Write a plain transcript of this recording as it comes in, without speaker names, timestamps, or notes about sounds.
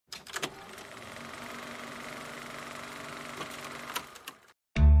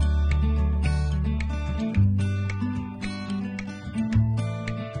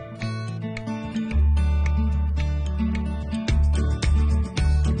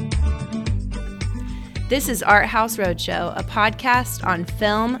This is Art House Roadshow, a podcast on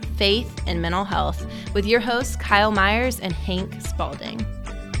film, faith, and mental health with your hosts Kyle Myers and Hank Spalding.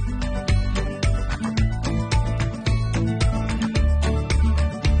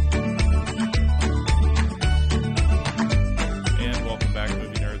 And welcome back,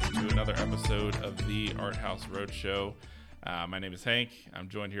 movie nerds, to another episode of the Art House Roadshow. My name is Hank. I'm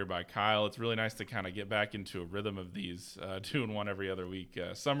joined here by Kyle. It's really nice to kind of get back into a rhythm of these, doing one every other week.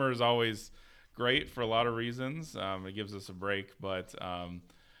 Summer is always great for a lot of reasons. It gives us a break, but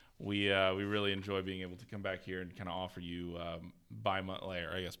we really enjoy being able to come back here and kind of offer you bi-monthly,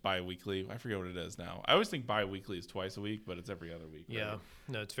 or I guess bi-weekly. I forget what it is now. I always think bi-weekly is twice a week, but it's every other week. Yeah, right?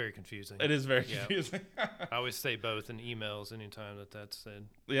 no, it's very confusing. It is very confusing. I always say both in emails anytime that's said.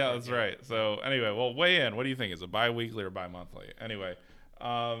 Yeah, that's right. So anyway, well, weigh in. What do you think? Is it bi-weekly or bi-monthly? Anyway,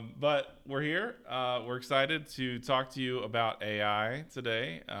 but we're here. We're excited to talk to you about AI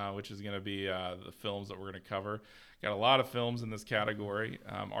today, which is going to be the films that we're going to cover. Got a lot of films in this category.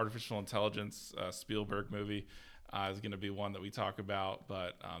 Artificial intelligence, Spielberg movie is going to be one that we talk about,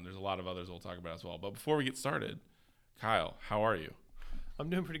 but there's a lot of others we'll talk about as well. But before we get started, Kyle, how are you? I'm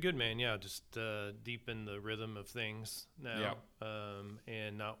doing pretty good, man. Yeah, just deep in the rhythm of things now,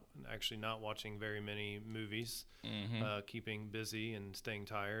 and not watching very many movies, keeping busy and staying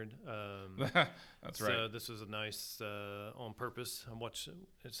tired. That's right. So this was a nice on purpose.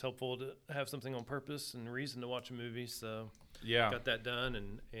 It's helpful to have something on purpose and reason to watch a movie. So got that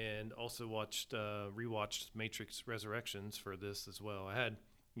done, and also rewatched Matrix Resurrections for this as well. I had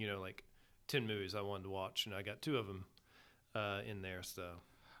like 10 movies I wanted to watch, and I got 2 of them in there, so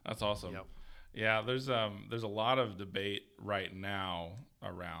that's awesome. Yep. Yeah, there's a lot of debate right now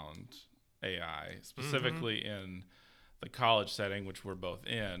around AI, specifically in the college setting, which we're both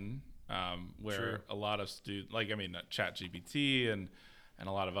in, where a lot of ChatGPT and a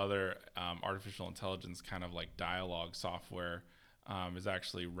lot of other artificial intelligence kind of like dialogue software is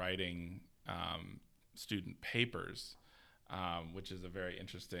actually writing student papers, which is a very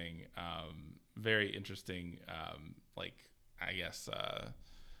interesting I guess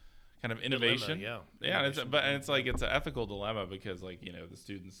kind of innovation. Dilemma, It's an ethical dilemma because the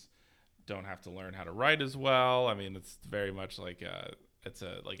students don't have to learn how to write as well. I mean, it's very much like a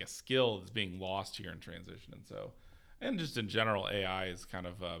skill that's being lost here in transition, and just in general, AI is kind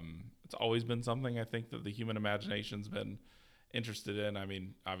of it's always been something I think that the human imagination's been interested in. I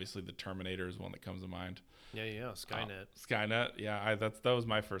mean, obviously, the Terminator is one that comes to mind. Yeah, Skynet. Skynet, yeah, that was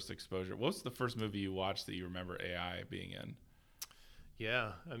my first exposure. What was the first movie you watched that you remember AI being in?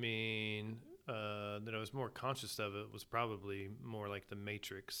 Yeah, I mean, that I was more conscious of it was probably more like The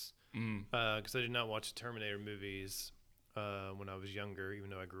Matrix, because I did not watch Terminator movies when I was younger,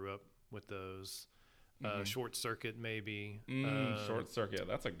 even though I grew up with those. Short Circuit, maybe. Short Circuit,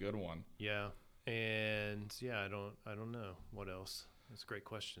 that's a good one. Yeah, and I don't know what else. That's a great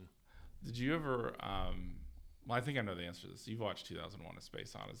question. Did you ever? Well, I think I know the answer to this. You've watched 2001: A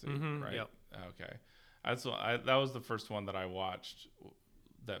Space Odyssey, right? Yep. Okay. That was the first one that I watched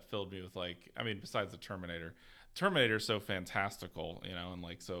that filled me with besides the Terminator. Terminator is so fantastical, and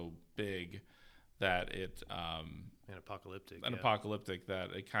so big that it and apocalyptic. Apocalyptic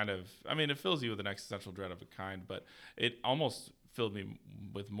that it kind of, it fills you with an existential dread of a kind, but it almost filled me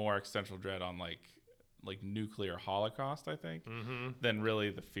with more existential dread on like nuclear holocaust, I think, than really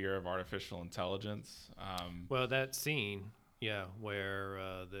the fear of artificial intelligence. Well, that scene,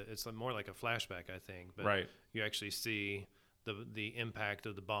 where it's more like a flashback, I think, but right. You actually see the impact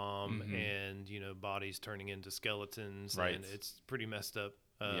of the bomb and bodies turning into skeletons, right. And it's pretty messed up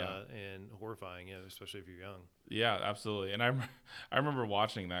and horrifying, especially if you're young. Yeah, absolutely. And I remember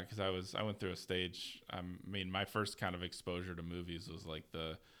watching that because I went through a stage. My first kind of exposure to movies was like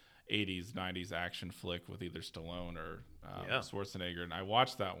the 80s, 90s action flick with either Stallone or Schwarzenegger. And I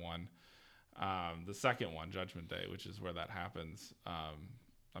watched that one, the second one, Judgment Day, which is where that happens.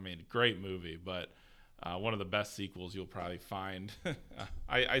 Great movie, but one of the best sequels you'll probably find.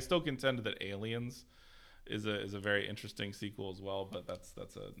 I still contend that Aliens is a very interesting sequel as well, but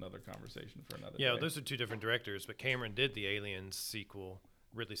that's another conversation for another day. Yeah, those are 2 different directors, but Cameron did the Aliens sequel.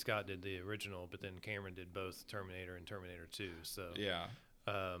 Ridley Scott did the original, but then Cameron did both Terminator and Terminator 2. So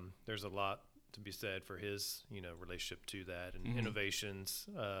there's a lot to be said for his relationship to that and innovations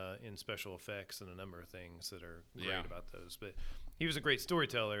in special effects and a number of things that are great about those. But he was a great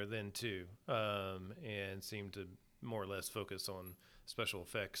storyteller then too, and seemed to more or less focus on special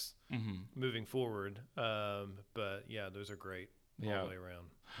effects moving forward. But those are great all the way around.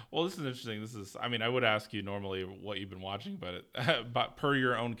 Well, this is interesting. I would ask you normally what you've been watching, but per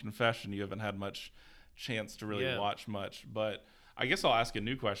your own confession, you haven't had much chance to really watch much. But I guess I'll ask a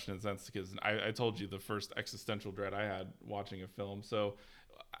new question in a sense, because I told you the first existential dread I had watching a film. So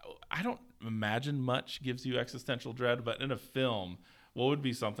I don't imagine much gives you existential dread, but in a film, what would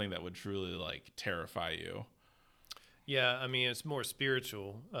be something that would truly like terrify you? Yeah, I mean, it's more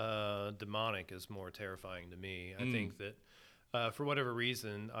spiritual. Demonic is more terrifying to me. I think that for whatever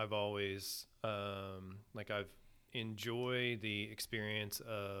reason, I've always I've enjoy the experience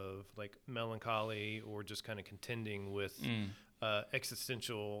of like melancholy or just kind of contending with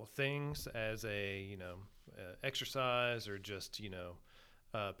existential things as a exercise, or just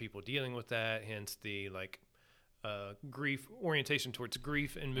people dealing with that. Hence the grief orientation towards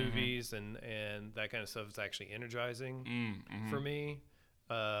grief in movies and that kind of stuff is actually energizing for me.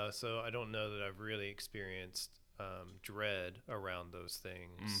 So I don't know that I've really experienced dread around those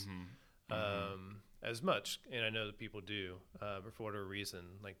things. As much, and I know that people do, but for whatever reason,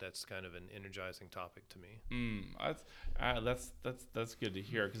 like that's kind of an energizing topic to me. That's good to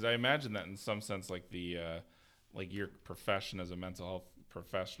hear, because I imagine that in some sense, like the like your profession as a mental health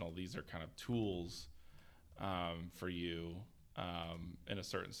professional, these are kind of tools for you in a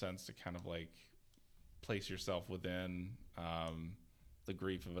certain sense to kind of like place yourself within the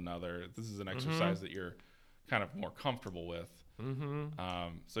grief of another. This is an exercise that you're kind of more comfortable with.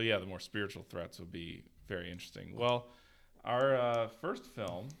 So yeah, the more spiritual threats would be very interesting. Well, our first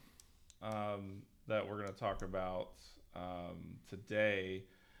film that we're going to talk about today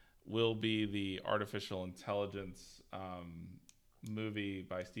will be the artificial intelligence movie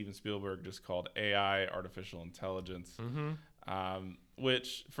by Steven Spielberg, just called AI, Artificial Intelligence.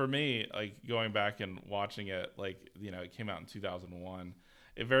 Which for me, like going back and watching it, like, it came out in 2001.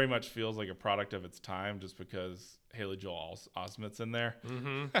 It very much feels like a product of its time, just because Haley Joel Osment's in there.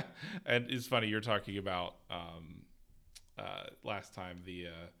 And it's funny, you're talking about last time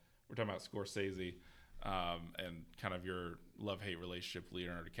we're talking about Scorsese and kind of your love-hate relationship with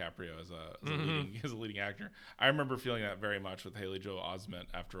Leonardo DiCaprio as a leading actor. I remember feeling that very much with Haley Joel Osment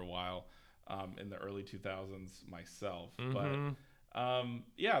after a while in the early 2000s myself. But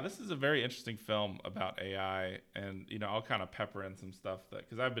this is a very interesting film about AI, and I'll kind of pepper in some stuff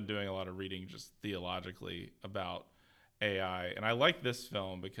because I've been doing a lot of reading just theologically about AI, and I like this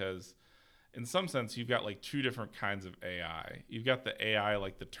film because in some sense you've got like two different kinds of AI. You've got the AI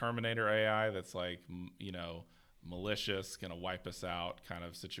like the Terminator AI that's like malicious, gonna wipe us out kind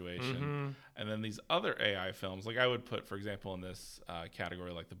of situation, and then these other AI films, like I would put, for example, in this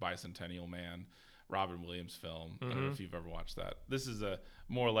category, like the Bicentennial Man, Robin Williams film. I don't know if you've ever watched that. This is a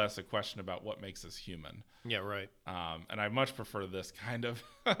more or less a question about what makes us human. Yeah, right. And I much prefer this kind of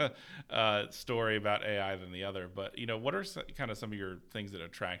story about AI than the other. But, what are kind of some of your things that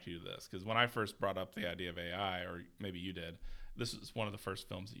attract you to this? Because when I first brought up the idea of AI, or maybe you did, this was one of the first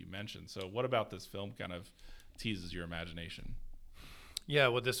films that you mentioned. So what about this film kind of teases your imagination? Yeah,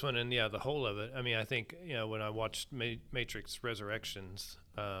 well, this one and the whole of it. I mean, I think when I watched Matrix Resurrections,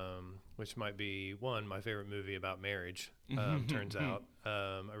 which might be my favorite movie about marriage. Turns out,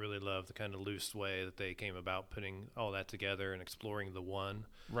 I really love the kind of loose way that they came about putting all that together and exploring the one,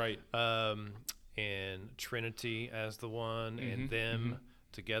 right? And Trinity as the one, and them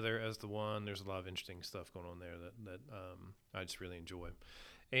together as the one. There's a lot of interesting stuff going on there that I just really enjoy.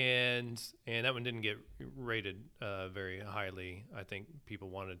 And that one didn't get rated very highly. I think people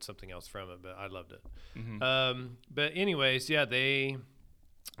wanted something else from it, but I loved it. But anyways, yeah, they,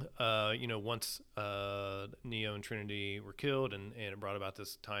 once Neo and Trinity were killed, and it brought about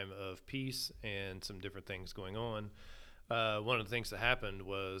this time of peace and some different things going on. One of the things that happened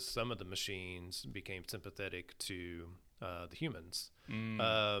was some of the machines became sympathetic to the humans.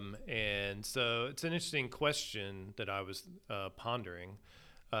 And so it's an interesting question that I was pondering.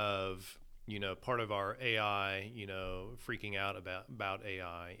 Of part of our AI, freaking out about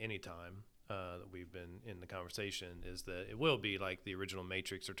AI anytime that we've been in the conversation is that it will be like the original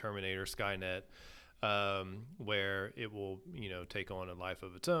Matrix or Terminator, Skynet, where it will take on a life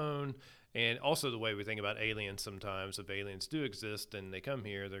of its own. And also the way we think about aliens sometimes, if aliens do exist and they come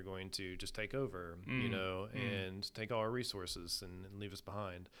here, they're going to just take over, and take all our resources and leave us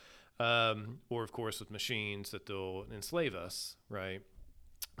behind. Or of course with machines that they'll enslave us, right?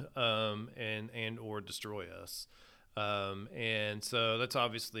 And or destroy us. And so that's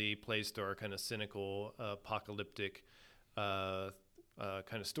obviously plays to our kind of cynical, apocalyptic kind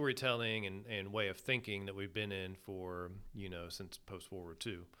of storytelling and way of thinking that we've been in for, since post-World War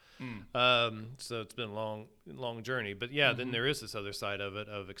II. So it's been a long journey. But yeah, then there is this other side of it,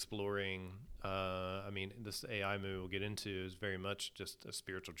 of exploring. This AI movie we'll get into is very much just a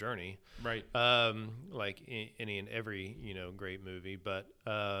spiritual journey, right? Like any and every great movie. But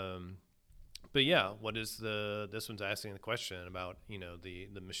But yeah, this one's asking the question about,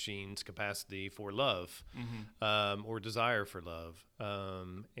 the machine's capacity for love, or desire for love.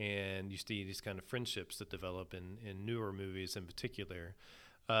 And you see these kind of friendships that develop in newer movies in particular.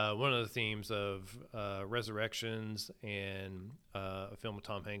 One of the themes of Resurrections and a film with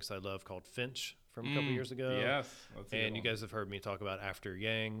Tom Hanks I love called Finch from a couple years ago. Yes. That's a good and you one. guys have heard me talk about After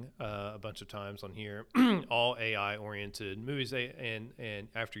Yang a bunch of times on here. All AI-oriented movies. And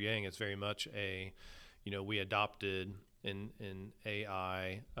After Yang is very much we adopted an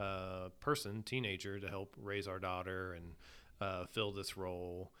AI teenager, to help raise our daughter and fill this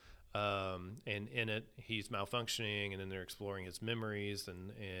role. And in it, he's malfunctioning, and then they're exploring his memories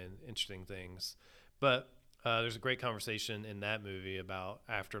and interesting things. But there's a great conversation in that movie about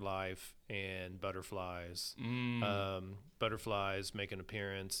afterlife and butterflies. Butterflies make an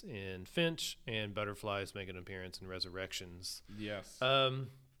appearance in Finch, and butterflies make an appearance in Resurrections. Yes.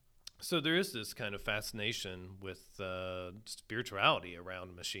 So there is this kind of fascination with spirituality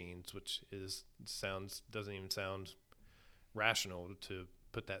around machines, which doesn't even sound rational to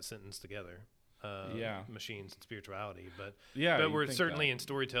put that sentence together. Machines and spirituality, but we're certainly in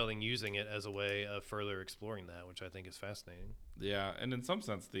storytelling using it as a way of further exploring that, which I think is fascinating. Yeah, and in some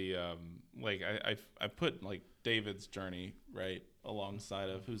sense, the I put like David's journey right alongside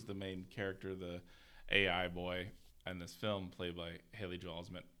of who's the main character, the AI boy in this film, played by Haley Joel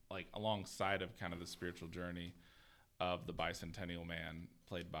Osment, like alongside of kind of the spiritual journey of the Bicentennial Man,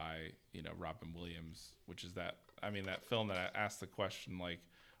 played by Robin Williams, which is that film that asks the question like,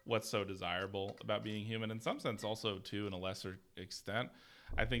 what's so desirable about being human? In some sense, also too, in a lesser extent,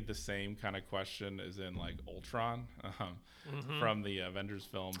 I think the same kind of question is in like Ultron, from the Avengers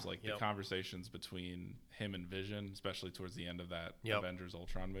films, like the conversations between him and Vision, especially towards the end of that Avengers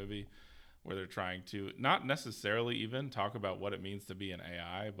Ultron movie, where they're trying to not necessarily even talk about what it means to be an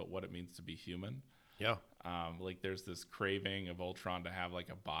AI, but what it means to be human. Yeah. Like there's this craving of Ultron to have like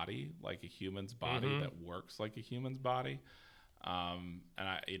a body, like a human's body that works like a human's body. And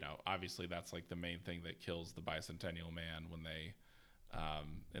I, obviously that's like the main thing that kills the Bicentennial Man when they,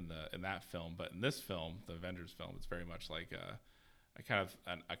 in that film. But in this film, the Avengers film, it's very much like a kind of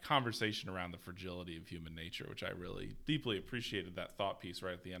a conversation around the fragility of human nature, which I really deeply appreciated that thought piece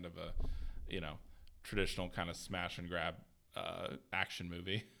right at the end of a, traditional kind of smash and grab, action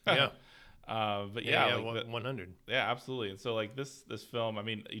movie. Yeah. But yeah, like 100. Yeah, absolutely. And so like this film, I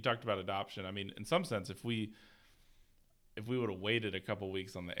mean, you talked about adoption. I mean, in some sense, if we would have waited a couple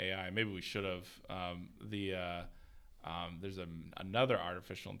weeks on the AI, maybe we should have. There's another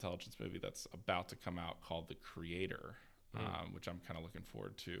artificial intelligence movie that's about to come out called The Creator, which I'm kind of looking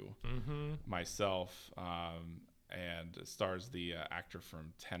forward to myself. And it stars the actor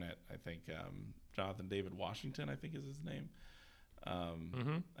from Tenet, I think, Jonathan David Washington, I think is his name.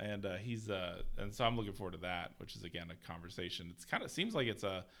 And he's and so I'm looking forward to that, which is again a conversation. It's kind of seems like it's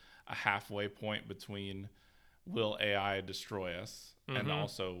a halfway point between will AI destroy us and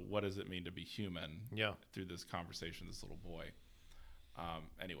also what does it mean to be human through this conversation, this little boy.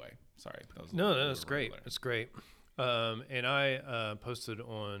 Anyway, sorry. That's great. That's great. And I posted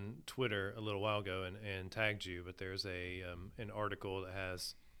on Twitter a little while ago and tagged you, but there's an article that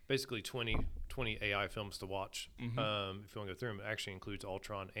has basically 20 AI films to watch. If you want to go through them, it actually includes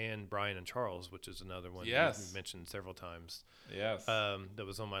Ultron and Brian and Charles, which is another one that you mentioned several times. Yes. That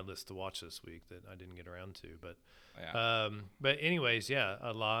was on my list to watch this week that I didn't get around to. But anyways,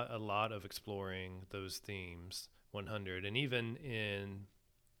 a lot of exploring those themes. 100, and even in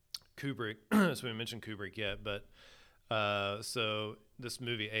Kubrick, so we mentioned Kubrick yet, but so this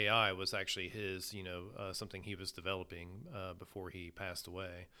movie AI was actually his, something he was developing before he passed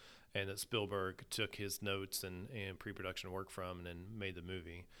away, and that Spielberg took his notes and pre-production work from and then made the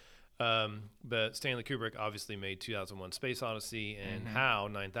movie. But Stanley Kubrick obviously made 2001: Space Odyssey, and HAL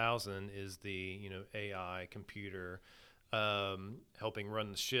 9000 is the AI computer helping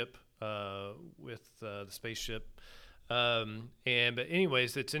run the ship with the spaceship. But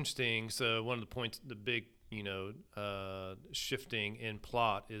anyways, it's interesting. So one of the points, the big shifting in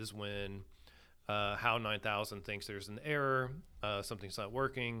plot is when HAL 9000 thinks there's an error, something's not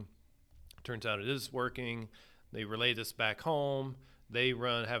working. Turns out it is working. They relay this back home. They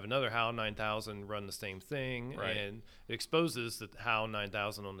have another HAL 9000 run the same thing, and it exposes that HAL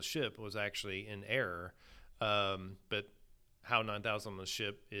 9000 on the ship was actually in error. But HAL 9000 on the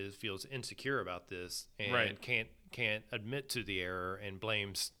ship feels insecure about this and can't admit to the error and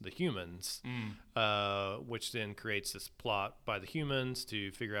blames the humans, which then creates this plot by the humans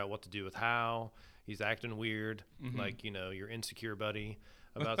to figure out what to do with HAL. He's acting weird, like your insecure buddy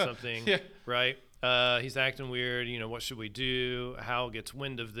about something, right? He's acting weird. What should we do? HAL gets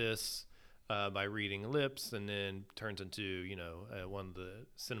wind of this, by reading lips, and then turns into one of the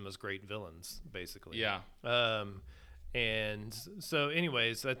cinema's great villains, basically. Yeah. And so,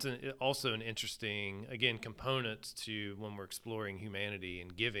 anyways, that's also an interesting, again, component to when we're exploring humanity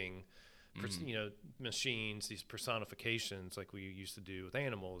and giving, machines these personifications like we used to do with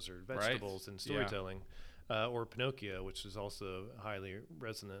animals or vegetables in storytelling. Or Pinocchio, which is also highly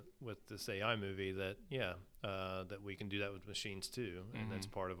resonant with this AI movie, that that we can do that with machines too, and that's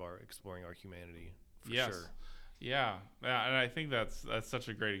part of our exploring our humanity for sure. Yeah, and I think that's such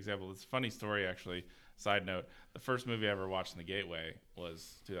a great example. It's a funny story, actually. Side note: the first movie I ever watched in the Gateway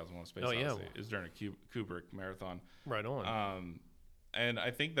was 2001: Space Odyssey. Yeah. It was during a Kubrick marathon. Right on. And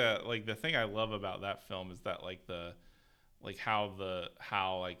I think that like the thing I love about that film is that like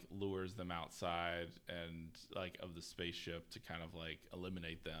how lures them outside and like of the spaceship to kind of like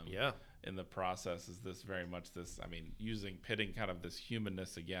eliminate them. Yeah. In the process is this very much this, I mean, pitting kind of this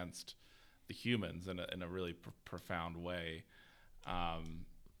humanness against the humans in a really profound way. And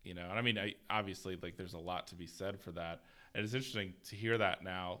I mean, obviously like there's a lot to be said for that. And it's interesting to hear that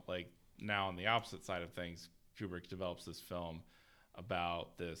now on the opposite side of things, Kubrick develops this film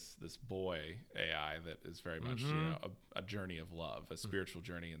about this boy AI that is very much a journey of love, a spiritual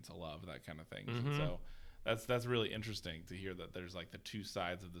journey into love, that kind of thing. And so that's really interesting to hear that there's like the two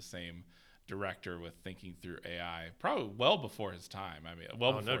sides of the same director with thinking through AI, probably well before his time. I mean,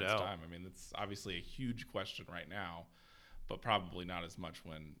 before his time. I mean, it's obviously a huge question right now, but probably not as much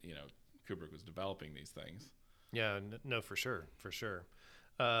when Kubrick was developing these things. Yeah, no, for sure.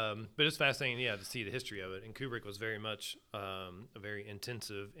 But it's fascinating, to see the history of it. And Kubrick was very much a very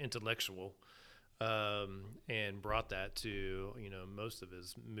intensive intellectual, and brought that to most of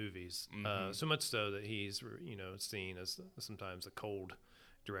his movies. So much so that he's seen as sometimes a cold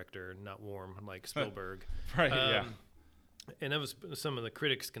director, not warm like Spielberg. Right. Yeah. And that was some of the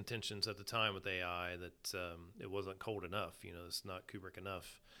critics' contentions at the time with AI, that it wasn't cold enough. It's not Kubrick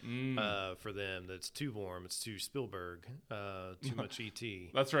enough for them. That it's too warm. It's too Spielberg. Too much E.T.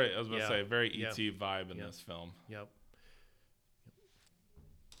 That's right. I was going to say, very E.T. vibe in this film. Yep.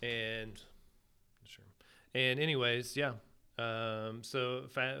 And sure. And anyways, so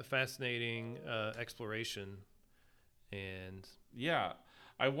fascinating exploration, and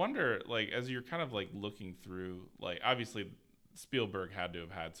I wonder, like, as you're kind of like looking through, like, obviously Spielberg had to have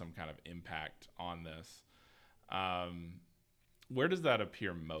had some kind of impact on this. Where does that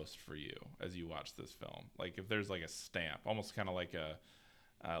appear most for you as you watch this film? Like, if there's like a stamp, almost kind of like I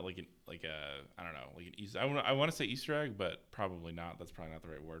don't know, like an Easter. I want to say Easter egg, but probably not. That's probably not the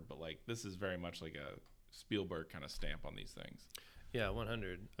right word. But like, this is very much like a Spielberg kind of stamp on these things. Yeah,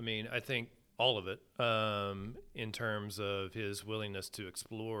 100. I mean, I think all of it, in terms of his willingness to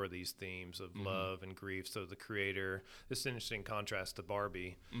explore these themes of love and grief. So the creator, this is an interesting contrast to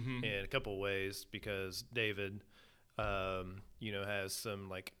Barbie in a couple of ways, because David, has some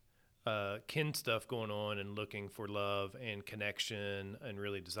like kin stuff going on and looking for love and connection and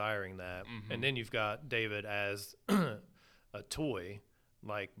really desiring that. And then you've got David as a toy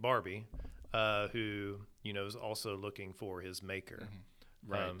like Barbie, who, is also looking for his maker.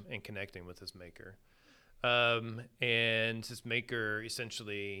 Right. And connecting with his maker. And his maker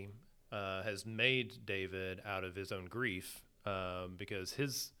essentially has made David out of his own grief, because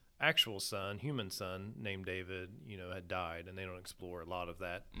his actual son, human son, named David, had died, and they don't explore a lot of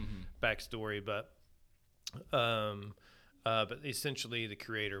that backstory. But essentially the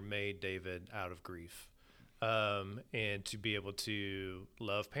creator made David out of grief. And to be able to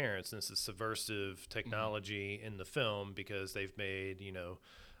love parents. And this is subversive technology in the film, because they've made,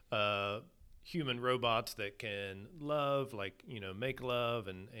 human robots that can love, like, make love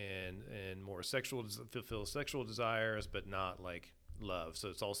and more fulfill sexual desires, but not like love. So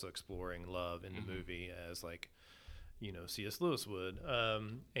it's also exploring love in the movie as like, C.S. Lewis would.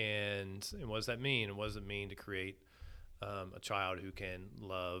 And what does that mean? And what does it mean to create a child who can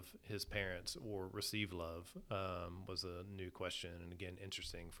love his parents or receive love, was a new question, and again,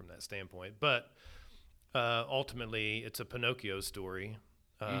 interesting from that standpoint. But ultimately, it's a Pinocchio story.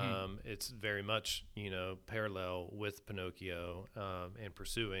 It's very much, parallel with Pinocchio, and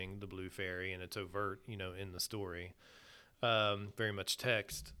pursuing the blue fairy, and it's overt, in the story. Very much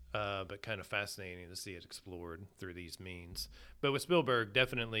text, but kind of fascinating to see it explored through these means. But with Spielberg,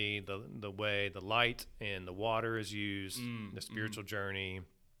 definitely the way the light and the water is used, the spiritual journey,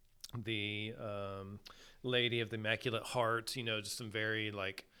 the Lady of the Immaculate Heart, just some very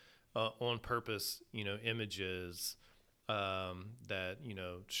like on purpose, images that,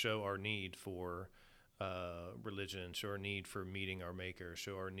 show our need for religion, show our need for meeting our maker,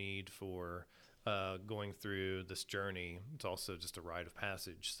 show our need for going through this journey. It's also just a rite of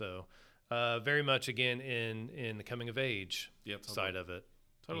passage. So very much again in the coming of age side of it,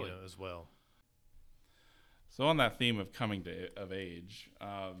 as well. So on that theme of coming of age,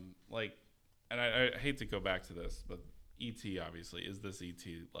 and I hate to go back to this, but E.T. obviously is this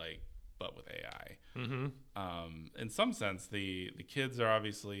E.T. but with AI. Mm-hmm. In some sense, the kids are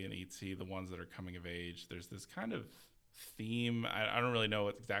obviously in E.T. the ones that are coming of age. There's this kind of theme. I don't really know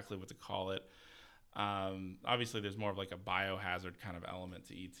exactly what to call it. Obviously, there's more of like a biohazard kind of element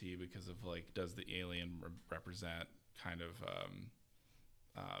to E.T. because of does the alien represent kind of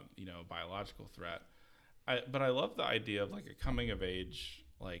biological threat? But I love the idea of a coming of age,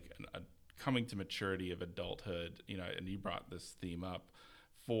 a coming to maturity of adulthood. And you brought this theme up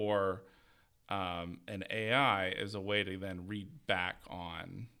for an AI as a way to then read back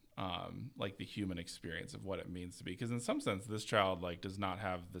on the human experience of what it means to be. Because in some sense, this child does not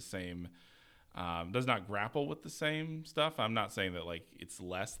have the same, does not grapple with the same stuff. I'm not saying that it's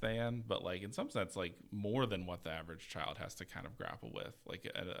less than, but in some sense, more than what the average child has to kind of grapple with,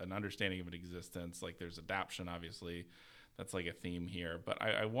 an understanding of an existence. There's adaptation, obviously, that's a theme here. But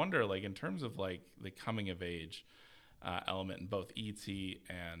I wonder, in terms of the coming of age element in both E.T.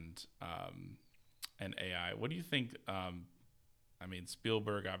 and AI, what do you think?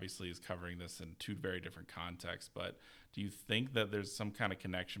 Spielberg obviously is covering this in two very different contexts, but do you think that there's some kind of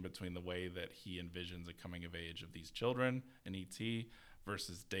connection between the way that he envisions a coming of age of these children in E.T.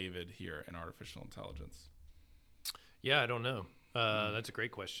 versus David here in artificial intelligence? Yeah, I don't know. That's a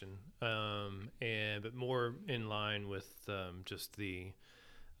great question. But more in line with just the,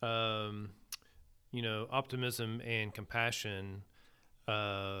 optimism and compassion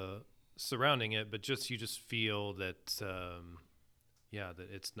surrounding it, but you just feel that, that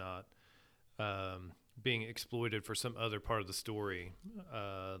it's not being exploited for some other part of the story.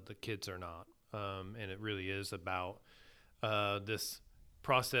 The kids are not. And it really is about this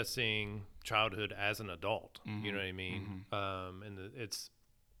processing childhood as an adult. Mm-hmm. You know what I mean? Mm-hmm. And it's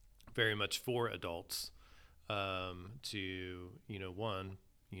very much for adults to,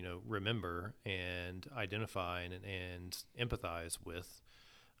 remember and identify and empathize with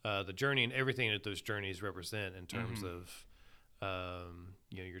the journey and everything that those journeys represent in terms mm-hmm. of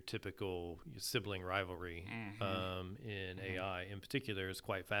your typical sibling rivalry mm-hmm. In mm-hmm. AI in particular is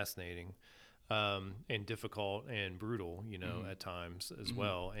quite fascinating and difficult and brutal, mm-hmm. at times as mm-hmm.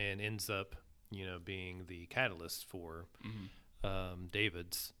 well, and ends up, being the catalyst for mm-hmm.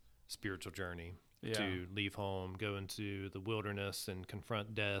 David's spiritual journey to leave home, go into the wilderness and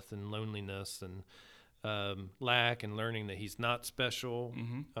confront death and loneliness and lack and learning that he's not special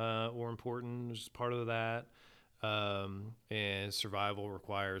mm-hmm. Or important is part of that. And survival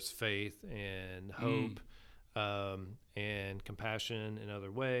requires faith and hope and compassion in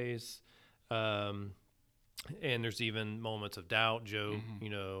other ways. And there's even moments of doubt. Joe,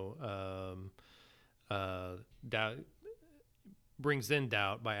 mm-hmm. Doubt brings in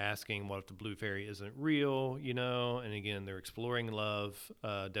doubt by asking, what if the blue fairy isn't real, and again, they're exploring love,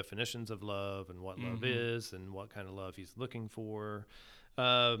 definitions of love and what mm-hmm. love is and what kind of love he's looking for.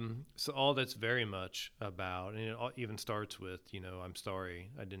 So all that's very much about, and it even starts with, I'm sorry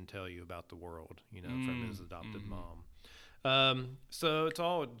I didn't tell you about the world, from his adopted mom. So it's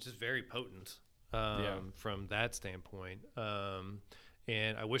all just very potent from that standpoint.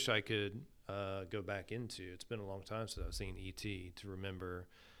 And I wish I could go back into, it's been a long time since I've seen E.T. to remember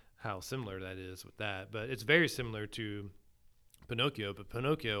how similar that is with that. But it's very similar to Pinocchio, but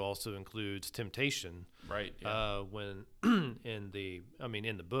Pinocchio also includes temptation. Right. Yeah. When in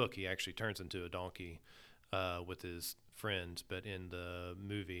the book, he actually turns into a donkey with his friends, but in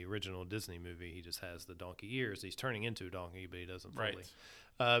the original Disney movie, he just has the donkey ears. He's turning into a donkey, but he doesn't fully.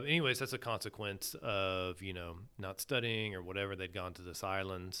 Right. Anyways, that's a consequence of, not studying or whatever. They'd gone to this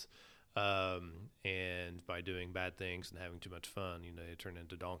island. And by doing bad things and having too much fun, they turn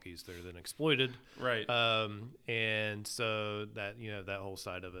into donkeys that are then exploited. Right. And so that, that whole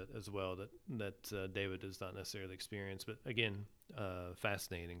side of it as well that David does not necessarily experience, but again,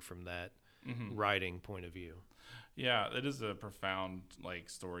 fascinating from that mm-hmm. writing point of view. Yeah, it is a profound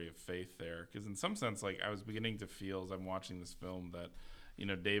story of faith there, because in some sense, I was beginning to feel as I'm watching this film that,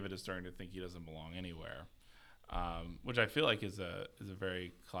 David is starting to think he doesn't belong anywhere. Which I feel like is a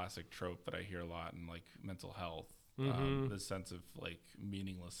very classic trope that I hear a lot in mental health. Mm-hmm. This sense of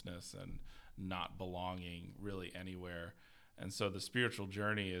meaninglessness and not belonging really anywhere. And so the spiritual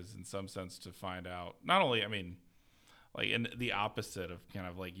journey is in some sense to find out, not only, in the opposite of kind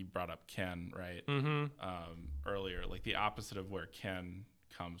of you brought up Ken, right? Mm-hmm. Earlier, the opposite of where Ken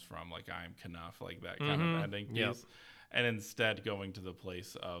comes from, I am Knuff, that kind mm-hmm. of ending piece. Yep. And instead going to the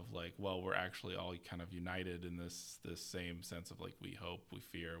place of we're actually all kind of united in this same sense of we hope, we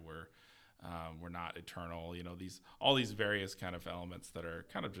fear, we're We're not eternal. All these various kind of elements that are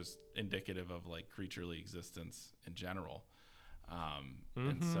kind of just indicative of like creaturely existence in general.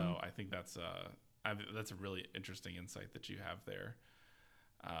 And so I think that's a really interesting insight that you have there,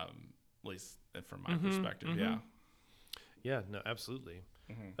 at least from my perspective. Yeah. Yeah, no, absolutely.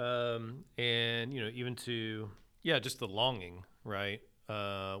 And, even to, just the longing, right?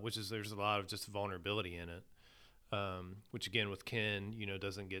 Which is, there's a lot of just vulnerability in it. Which again, with Ken,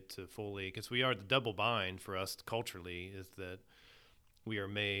 doesn't get to fully, because we are the double bind for us culturally is that we are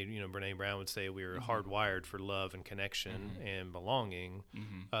made, Brene Brown would say we are hardwired for love and connection and belonging.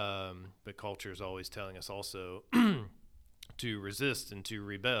 But culture is always telling us also to resist and to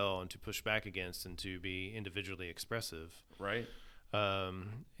rebel and to push back against and to be individually expressive. Right.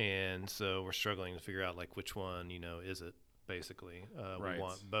 And so we're struggling to figure out like which one, is it basically, right. We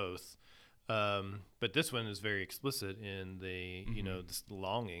want both. But this one is very explicit in the, this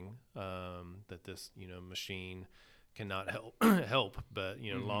longing, that this, machine cannot help, but,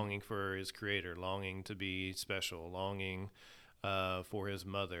 longing for his creator, longing to be special, longing, for his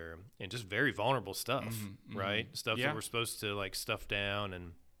mother, and just very vulnerable stuff, right? Stuff that we're supposed to like stuff down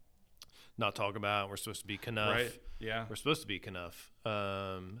and not talk about. We're supposed to be Knuff. Right. Yeah. We're supposed to be Knuff.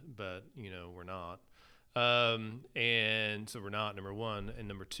 But we're not. And so we're not, number one, and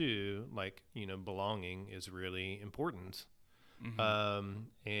number two, like, belonging is really important.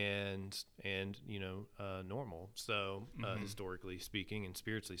 And normal. So, historically speaking and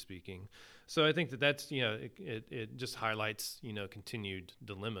spiritually speaking. So I think that's, it just highlights, continued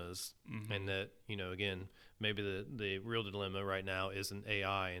dilemmas, and that, again, maybe the real dilemma right now isn't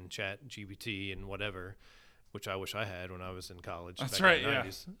AI and chat GPT and whatever, which I wish I had when I was in college. That's back right. in the Yeah.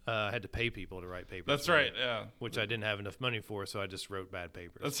 90s. I had to pay people to write papers. That's right. Yeah. Which I didn't have enough money for, so I just wrote bad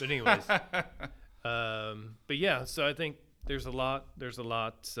papers. But anyways, but yeah. So I think there's a lot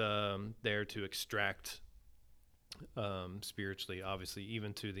there to extract spiritually, obviously,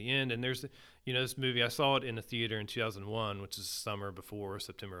 even to the end. And there's, this movie, I saw it in the theater in 2001, which is the summer before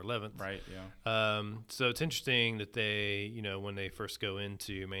September 11th. Right. Yeah. So it's interesting that they, when they first go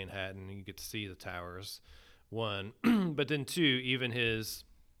into Manhattan, you get to see the towers. One, but then two, even his,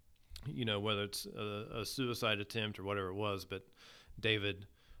 whether it's a suicide attempt or whatever it was, but David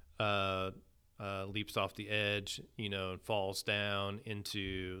leaps off the edge, and falls down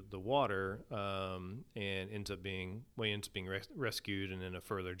into the water, and ends up being rescued and in a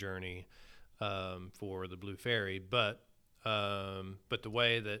further journey for the Blue Fairy. But the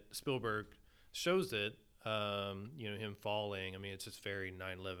way that Spielberg shows it, him falling, I mean, it's just very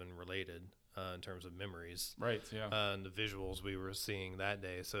 9/11 related. In terms of memories, right? Yeah, and the visuals we were seeing that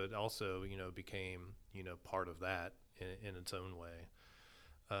day, so it also became part of that in its own way,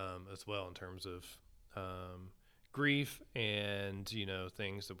 as well, in terms of grief and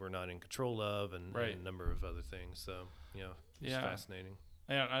things that we're not in control of, and a number of other things. So it's fascinating.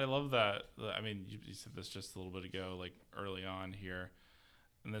 Yeah, I love that. I mean, you said this just a little bit ago, like early on here,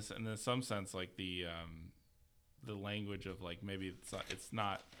 and in some sense, like the language of like maybe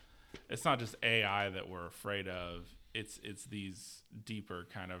it's not just AI that we're afraid of. It's these deeper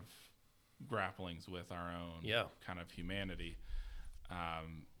kind of grapplings with our own kind of humanity.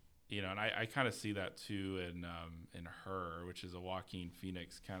 And I kind of see that too in Her, which is a Joaquin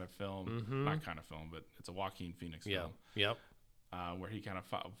Phoenix kind of film. Not kind of film, but it's a Joaquin Phoenix film. Yep. Where he kind of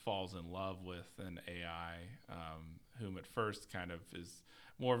falls in love with an AI, whom at first kind of is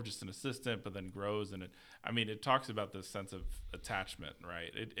more of just an assistant, but then grows. And it talks about this sense of attachment,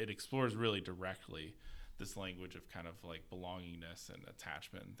 right? It explores really directly this language of kind of like belongingness and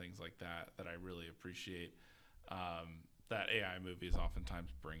attachment and things like that I really appreciate, that AI movies oftentimes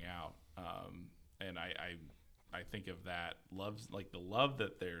bring out. And I think of that the love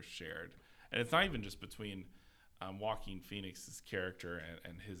that they're shared. And it's not even just between Joaquin Phoenix's character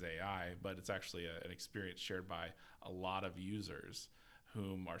and his AI, but it's actually an experience shared by a lot of users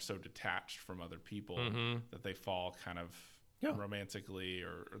whom are so detached from other people that they fall kind of romantically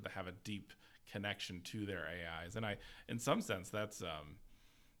or they have a deep connection to their AIs. And in some sense, that's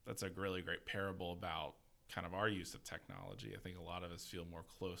a really great parable about kind of our use of technology. I think a lot of us feel more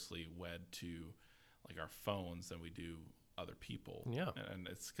closely wed to like our phones than we do other people. Yeah. And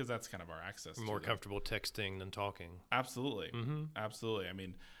it's because that's kind of our access. More comfortable texting than talking. Absolutely. Absolutely. I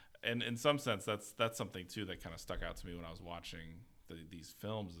mean, and in some sense, that's something too that kind of stuck out to me when I was watching these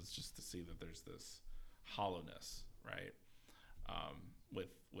films, is just to see that there's this hollowness, right?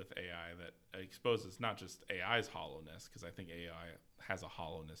 With AI that exposes not just AI's hollowness, because I think AI has a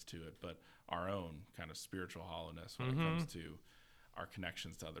hollowness to it, but our own kind of spiritual hollowness when it comes to our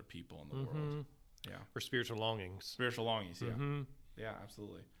connections to other people in the world. Yeah. Or spiritual longings. Spiritual longings, yeah. Yeah,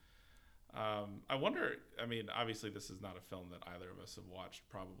 absolutely. I wonder, I mean, obviously this is not a film that either of us have watched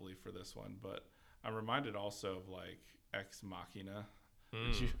probably for this one, but I'm reminded also of like Ex Machina.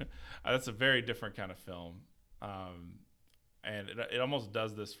 That's a very different kind of film. And it almost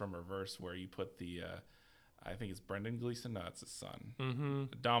does this from reverse, where you put the, I think it's Brendan Gleeson, no, it's his son,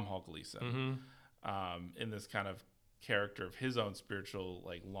 Dom Hall Gleeson, in this kind of character of his own spiritual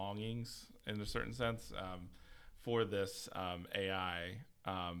like longings in a certain sense, for this AI,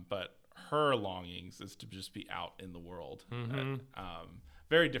 but her longings is to just be out in the world.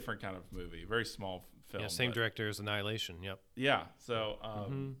 Very different kind of movie, very small film. Yeah, same director as Annihilation. Yep. Yeah. So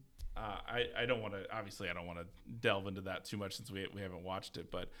I don't want to, obviously I don't want to delve into that too much since we haven't watched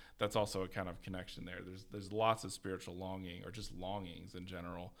it, but that's also a kind of connection there. There's lots of spiritual longing, or just longings in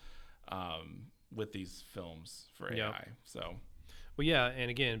general, with these films for AI. Yep. So. Well, yeah, and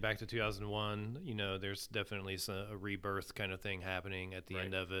again, back to 2001, there's definitely a rebirth kind of thing happening at the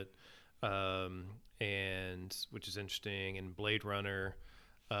end of it, and which is interesting. And Blade Runner,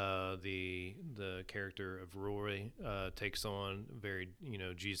 the character of Roy takes on very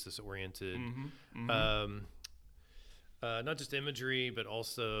Jesus oriented, not just imagery, but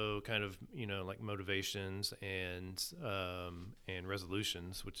also kind of like motivations and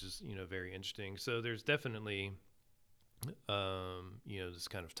resolutions, which is very interesting. So there's definitely this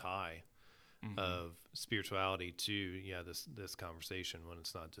kind of tie of spirituality to this conversation, when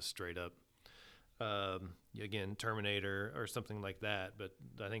it's not just straight up again Terminator or something like that. But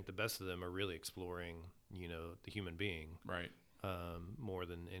I think the best of them are really exploring the human being more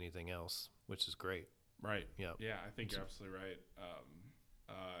than anything else, which is great. Right. Yeah. Yeah, I think you're absolutely right.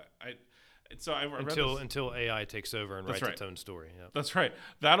 Until AI takes over and writes its own story. Yeah. That's right.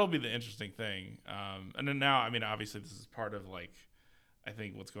 That'll be the interesting thing. And then now, I mean, obviously this is part of like, I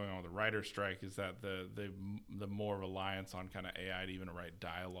think what's going on with the writer's strike is that the more reliance on kind of AI to even write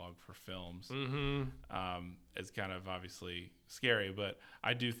dialogue for films is kind of obviously scary. But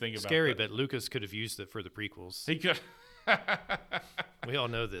I do think about scary. But Lucas could have used it for the prequels. He could. We all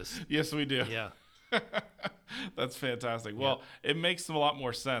know this. Yes, we do. Yeah. That's fantastic. Well, it makes a lot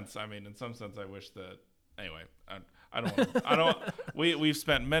more sense. I mean, in some sense, I wish that. Anyway, I don't. We've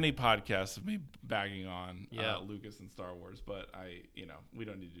spent many podcasts of me bagging on Lucas and Star Wars, but we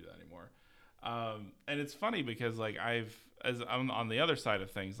don't need to do that anymore. And it's funny because like as I'm on the other side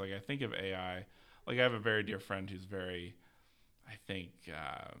of things, like I think of AI. Like I have a very dear friend who's very, I think,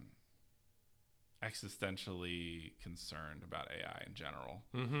 existentially concerned about AI in general,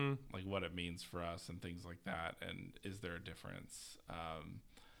 like what it means for us and things like that, and is there a difference?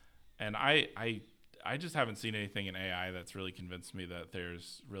 And I just haven't seen anything in AI that's really convinced me that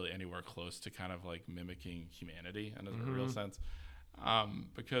there's really anywhere close to kind of like mimicking humanity in a real sense.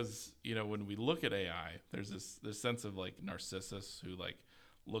 Because when we look at AI, there's this sense of like Narcissus who like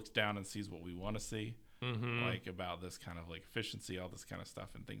looks down and sees what we want to see, like about this kind of like efficiency, all this kind of stuff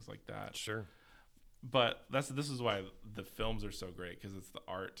and things like that. Sure. But this is why the films are so great, because it's the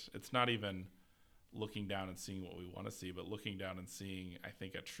art. It's not even looking down and seeing what we want to see, but looking down and seeing, I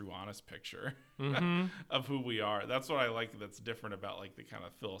think, a true, honest picture of who we are. That's what I like. That's different about like the kind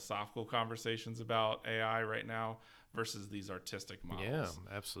of philosophical conversations about AI right now versus these artistic models. Yeah,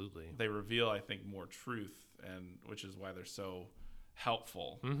 absolutely. They reveal, I think, more truth, and which is why they're so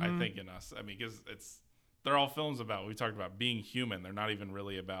helpful. I think in us. I mean, because they're all films about. We talked about being human. They're not even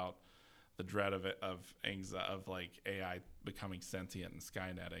really about the dread of anxiety of like AI becoming sentient and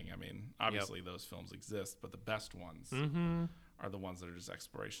skynetting. I mean, obviously those films exist, but the best ones are the ones that are just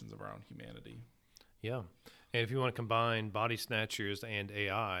explorations of our own humanity. Yeah. And if you want to combine Body Snatchers and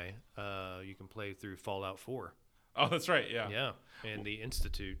AI, you can play through Fallout 4. Oh, that's right. Yeah. Yeah. And the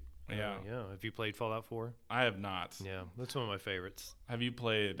Institute. Yeah. Have you played Fallout 4? I have not. Yeah. That's one of my favorites. Have you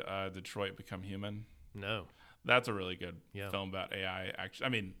played Detroit Become Human? No. That's a really good film about AI. Actually, I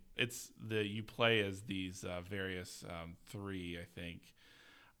mean, you play as these various three, I think,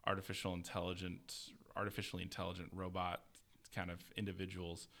 artificially intelligent robot kind of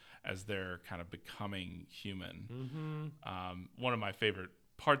individuals as they're kind of becoming human. One of my favorite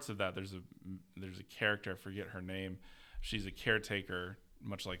parts of that, there's a character, I forget her name. She's a caretaker,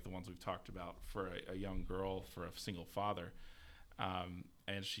 much like the ones we've talked about, for a young girl, for a single father,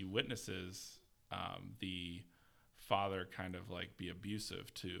 and she witnesses the father kind of like be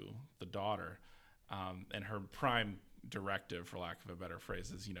abusive to the daughter, and her prime directive, for lack of a better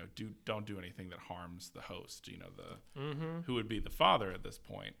phrase, is don't do anything that harms the host, who would be the father at this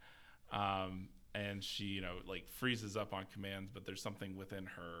point. And she like freezes up on commands, but there's something within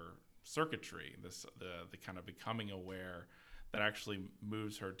her circuitry, the kind of becoming aware, that actually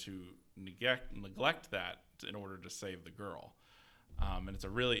moves her to neglect that in order to save the girl. And it's a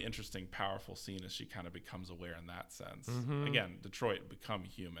really interesting, powerful scene as she kind of becomes aware in that sense. Again, Detroit, Become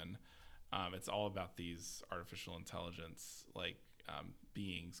Human. It's all about these artificial intelligence,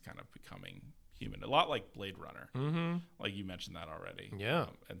 beings kind of becoming human. A lot like Blade Runner. Like you mentioned that already. Yeah.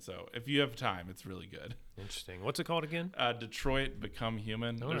 And so if you have time, it's really good. Interesting. What's it called again? Detroit, Become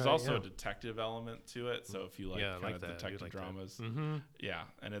Human. There's also a detective element to it. So if you like detective dramas. Yeah.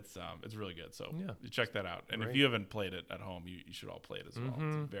 And it's really good. So you check that out. And if you haven't played it at home, you should all play it as well.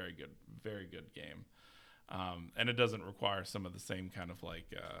 It's a very good game. And it doesn't require some of the same kind of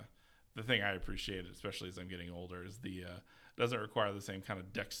the thing I appreciate, especially as I'm getting older, is doesn't require the same kind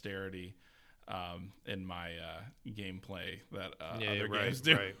of dexterity in my gameplay that other games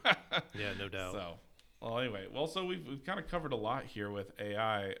do. Right. Yeah, no doubt. So, well, anyway, so we've kind of covered a lot here with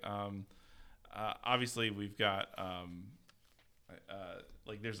AI. Obviously, we've got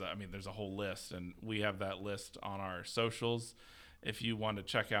there's a whole list, and we have that list on our socials. If you want to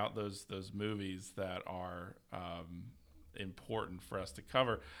check out those movies that are important for us to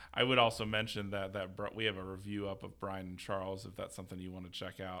cover, I would also mention that we have a review up of Brian and Charles, if that's something you want to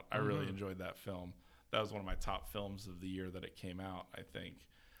check out. I really enjoyed that film. That was one of my top films of the year that it came out, I think.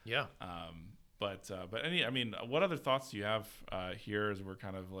 Yeah. What other thoughts do you have here as we're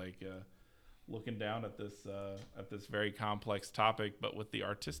kind of looking down at this very complex topic, but with the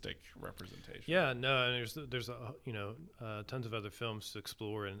artistic representation? Yeah, no, and there's tons of other films to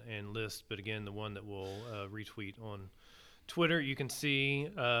explore and list, but again, the one that we'll retweet on Twitter, you can see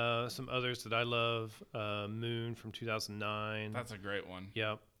some others that I love. Moon from 2009. That's a great one.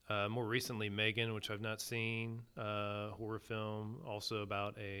 Yep. More recently, Megan, which I've not seen, horror film, also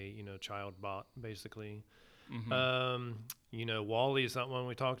about a child bot, basically. WALL-E is not one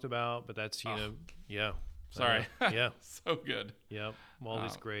we talked about, but that's yeah. Sorry. Yeah. So good. Yep.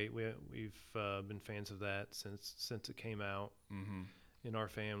 WALL-E's great. We've been fans of that since it came out in our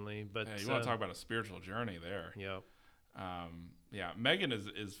family. But you want to talk about a spiritual journey there? Yep. Megan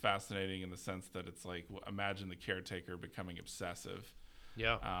is fascinating in the sense that it's imagine the caretaker becoming obsessive.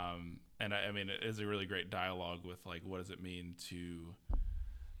 Yeah. And it is a really great dialogue with what does it mean to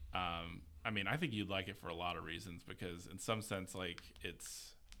I think you'd like it for a lot of reasons, because in some sense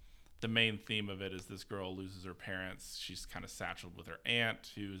it's the main theme of it is this girl loses her parents. She's kind of satcheled with her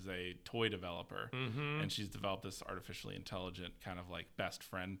aunt, who's a toy developer, and she's developed this artificially intelligent kind of best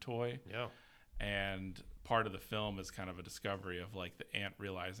friend toy. Yeah. And part of the film is kind of a discovery of the aunt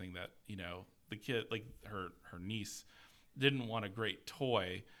realizing that, the kid, her niece didn't want a great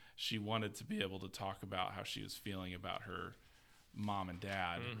toy. She wanted to be able to talk about how she was feeling about her mom and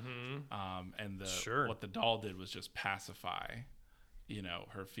dad. And what the doll did was just pacify,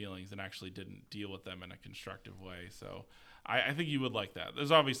 her feelings, and actually didn't deal with them in a constructive way. So I think you would like that.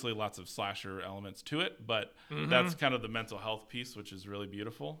 There's obviously lots of slasher elements to it, but that's kind of the mental health piece, which is really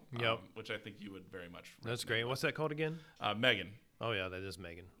beautiful. Yep. Which I think you would very much. That's great. What's that called again? Megan. Oh yeah, that is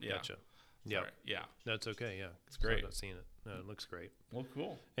Megan. Yeah. Gotcha. Yeah. Yeah. That's okay. Yeah. It's great. I've not seen it. No, it looks great. Well,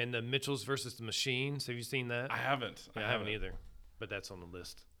 cool. And the Mitchells versus the Machines. Have you seen that? I haven't. Yeah, I haven't either. But that's on the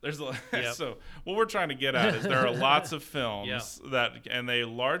list. So what we're trying to get at is there are lots of films and they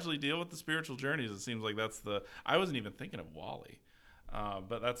largely deal with the spiritual journeys. It seems like I wasn't even thinking of WALL-E,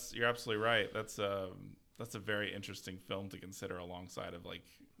 but you're absolutely right. That's a very interesting film to consider alongside of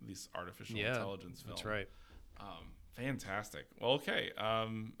these artificial intelligence films. That's right. Fantastic. Well, okay.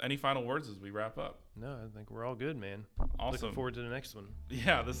 Any final words as we wrap up? No, I think we're all good, man. Awesome. Looking forward to the next one.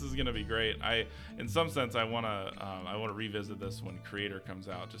 Yeah, this is going to be great. In some sense, I want to revisit this when Creator comes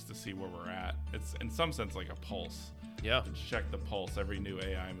out, just to see where we're at. It's in some sense like a pulse. Yeah. To check the pulse. Every new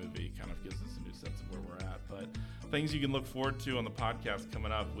AI movie kind of gives us a new sense of where we're at. But things you can look forward to on the podcast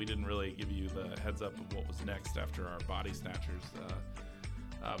coming up. We didn't really give you the heads up of what was next after our Body Snatchers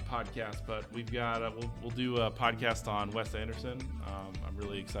podcast, but we've got we'll do a podcast on Wes Anderson. I'm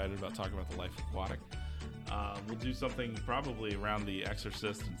really excited about talking about The Life Aquatic. We'll do something probably around The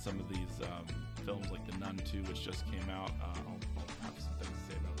Exorcist and some of these films like The Nun 2, which just came out. I'll have some things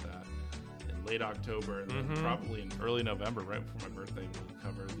to say about that in late October, and then probably in early November, right before my birthday, we'll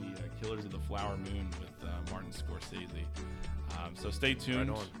cover The Killers of the Flower Moon with Martin Scorsese. So stay tuned.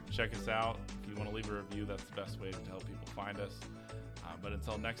 Right on. Check us out. If you want to leave a review, that's the best way to help people find us. But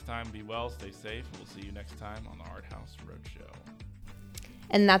until next time, be well, stay safe. We'll see you next time on the Art House Roadshow.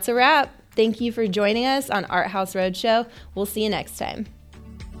 And that's a wrap. Thank you for joining us on Art House Roadshow. We'll see you next time.